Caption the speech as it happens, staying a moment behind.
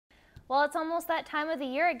Well, it's almost that time of the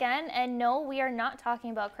year again, and no, we are not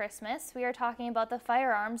talking about Christmas. We are talking about the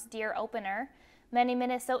Firearms Deer Opener. Many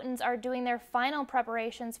Minnesotans are doing their final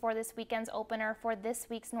preparations for this weekend's opener for this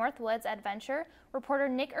week's Northwoods adventure. Reporter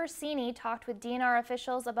Nick Ursini talked with DNR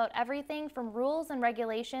officials about everything from rules and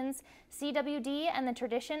regulations, CWD, and the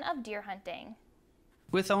tradition of deer hunting.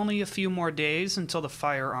 With only a few more days until the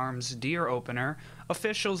Firearms Deer Opener,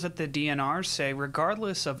 officials at the DNR say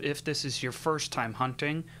regardless of if this is your first time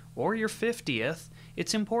hunting or your 50th,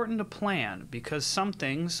 it's important to plan because some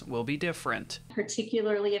things will be different.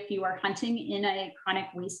 Particularly if you are hunting in a chronic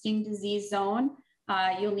wasting disease zone,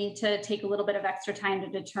 you'll need to take a little bit of extra time to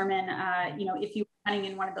determine, if you're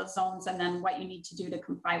hunting in one of those zones and then what you need to do to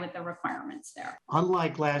comply with the requirements there.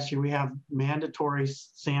 Unlike last year, we have mandatory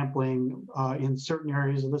sampling in certain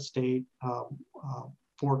areas of the state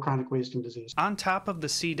for chronic wasting disease. On top of the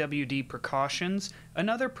CWD precautions,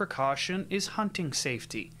 another precaution is hunting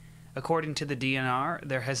safety. According to the DNR,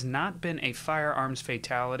 there has not been a firearms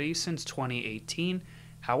fatality since 2018.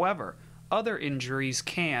 However, other injuries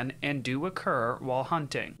can and do occur while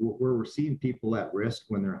hunting. Where we're seeing people at risk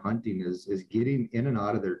when they're hunting is getting in and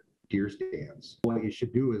out of their deer stands. What you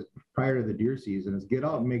should do is, prior to the deer season, is get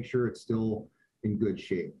out and make sure it's still in good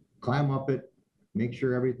shape. Climb up it, make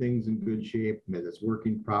sure everything's in good shape, that it's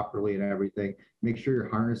working properly and everything. Make sure your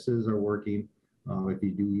harnesses are working. If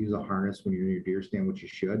you do use a harness when you're in your deer stand, which you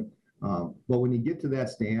should. But when you get to that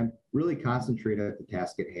stand, really concentrate at the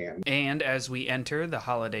task at hand. And as we enter the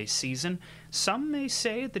holiday season, some may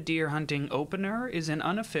say the deer hunting opener is an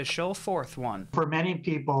unofficial fourth one. For many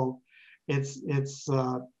people, it's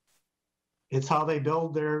how they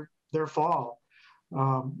build their fall.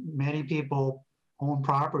 Many people own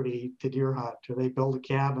property to deer hunt, or they build a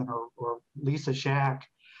cabin or lease a shack,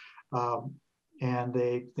 and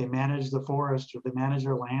they manage the forest or they manage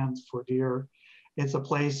their lands for deer. It's a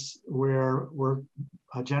place where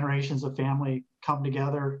generations of family come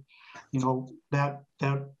together. That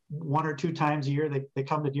one or two times a year they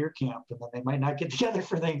come to deer camp, and then they might not get together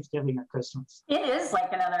for Thanksgiving or Christmas. It is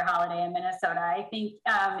like another holiday in Minnesota. I think,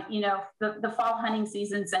 the fall hunting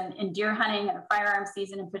seasons and deer hunting and the firearm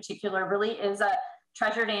season in particular really is a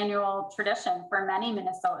treasured annual tradition for many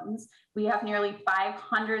Minnesotans. We have nearly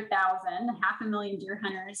 500,000, 500,000 deer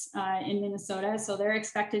hunters in Minnesota, so they're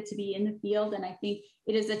expected to be in the field. And I think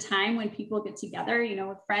it is a time when people get together,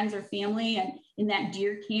 with friends or family, and in that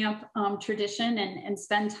deer camp tradition, and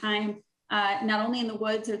spend time not only in the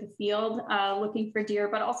woods or the field looking for deer,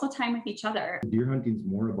 but also time with each other. Deer hunting is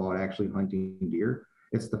more about actually hunting deer.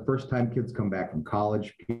 It's the first time kids come back from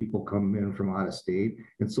college, people come in from out of state,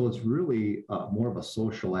 and so it's really more of a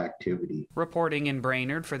social activity. Reporting in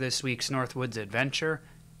Brainerd for this week's Northwoods Adventure,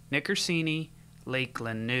 Nick Ursini,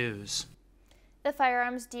 Lakeland News. The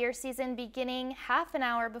firearms deer season beginning half an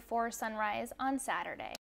hour before sunrise on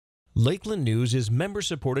Saturday. Lakeland News is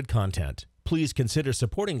member-supported content. Please consider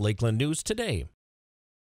supporting Lakeland News today.